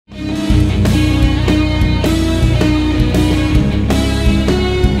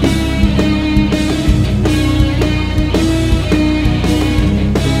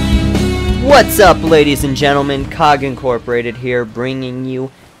What's up, ladies and gentlemen? Cog Incorporated here, bringing you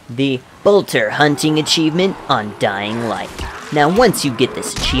the Bolter Hunting Achievement on Dying Light. Now, once you get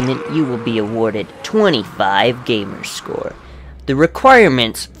this achievement, you will be awarded 25 gamer score. The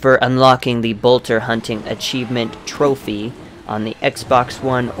requirements for unlocking the Bolter Hunting Achievement trophy on the Xbox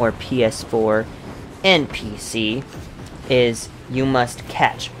One or PS4 and PC is you must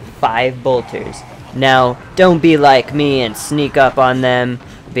catch 5 bolters. Now, don't be like me and sneak up on them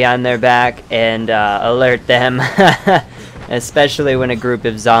behind their back and alert them, especially when a group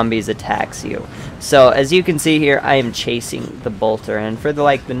of zombies attacks you. So as you can see here, I am chasing the bolter, and for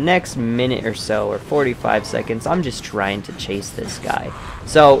the next minute or so, or 45 seconds, I'm just trying to chase this guy.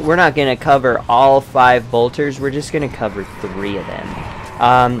 So we're not going to cover all 5 bolters, we're just going to cover 3 of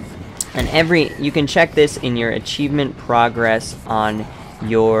them. And you can check this in your achievement progress on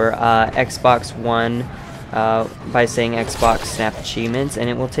your Xbox One by saying Xbox Snap Achievements, and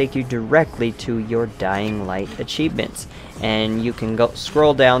it will take you directly to your Dying Light achievements. And you can go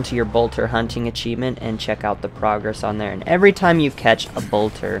scroll down to your Bolter Hunting achievement and check out the progress on there. And every time you catch a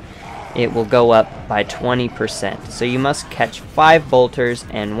bolter, it will go up by 20%. So you must catch 5 bolters,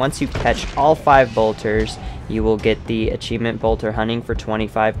 and once you catch all 5 bolters, you will get the achievement Bolter Hunting for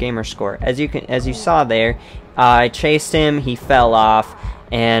 25 gamer score. As you saw there, I chased him, he fell off,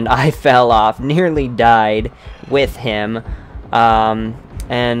 and I fell off, nearly died with him.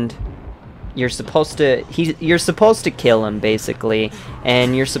 And you're supposed to kill him basically,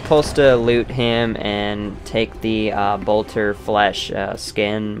 and you're supposed to loot him and take the bolter flesh,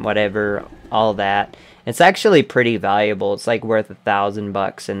 skin, whatever, all that. It's actually pretty valuable. It's like worth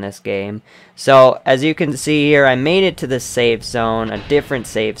 $1,000 in this game. So as you can see here, I made it to the safe zone, a different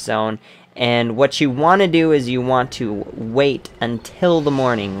safe zone. And what you want to do is you want to wait until the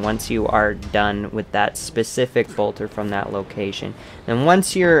morning once you are done with that specific bolter from that location. And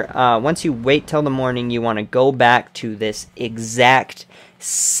once you wait till the morning, you want to go back to this exact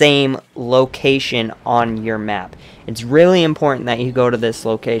same location on your map. It's really important that you go to this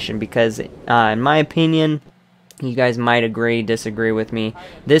location because, in my opinion, you guys might agree, disagree with me,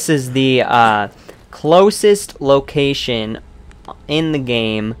 this is the closest location in the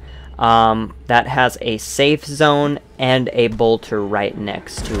game that has a safe zone and a bolter right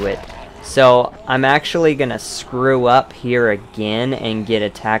next to it. So I'm actually gonna screw up here again and get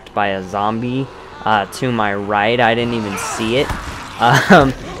attacked by a zombie to my right. I didn't even see it.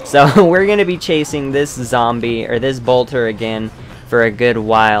 So we're gonna be chasing this zombie or this bolter again for a good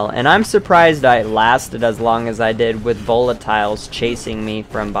while, and I'm surprised I lasted as long as I did with volatiles chasing me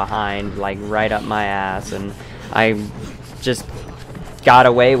from behind, like right up my ass, and I just got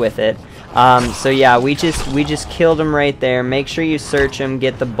away with it. So yeah, we just killed him right there. Make sure you search him,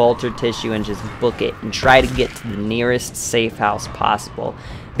 get the bolter tissue, and just book it, and try to get to the nearest safe house possible,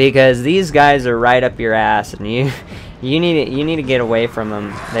 because these guys are right up your ass, and you need to get away from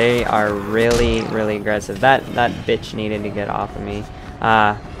them. They are really aggressive. That bitch needed to get off of me.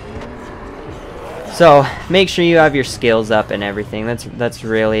 So make sure you have your skills up and everything. That's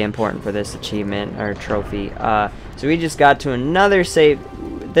really important for this achievement or trophy. So we just got to another safe.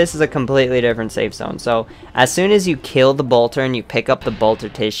 This is a completely different safe zone. So as soon as you kill the bolter and you pick up the bolter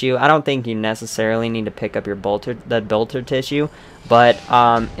tissue, I don't think you necessarily need to pick up your bolter tissue, but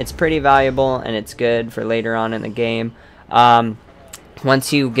it's pretty valuable and it's good for later on in the game.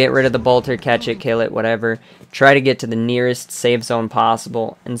 Once you get rid of the bolter, catch it, kill it, whatever, try to get to the nearest safe zone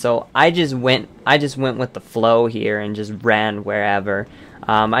possible. And so I just went with the flow here and just ran wherever.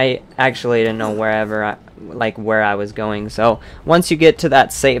 I actually didn't know where I was going. So once you get to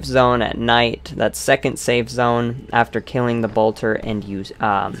that safe zone at night, that second safe zone after killing the bolter, and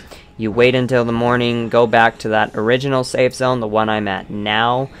you wait until the morning, go back to that original safe zone, the one I'm at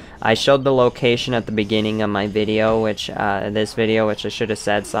now. I showed the location at the beginning of my video, which I should have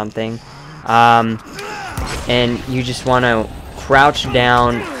said something. And you just want to crouch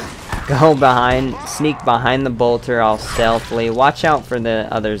down, go behind, sneak behind the bolter all stealthily. Watch out for the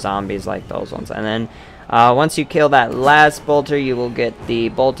other zombies like those ones. And then once you kill that last bolter, you will get the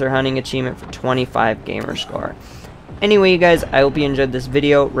Bolter Hunting achievement for 25 gamer score. Anyway, you guys, I hope you enjoyed this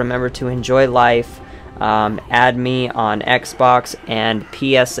video. Remember to enjoy life. Add me on Xbox and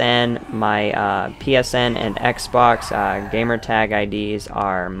PSN. My PSN and Xbox gamer tag IDs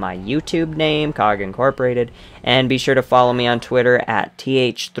are my YouTube name, Cog Incorporated, and be sure to follow me on Twitter at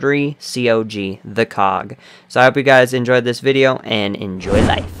th3cog the Cog. So I hope you guys enjoyed this video and enjoy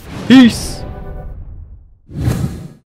life. Peace.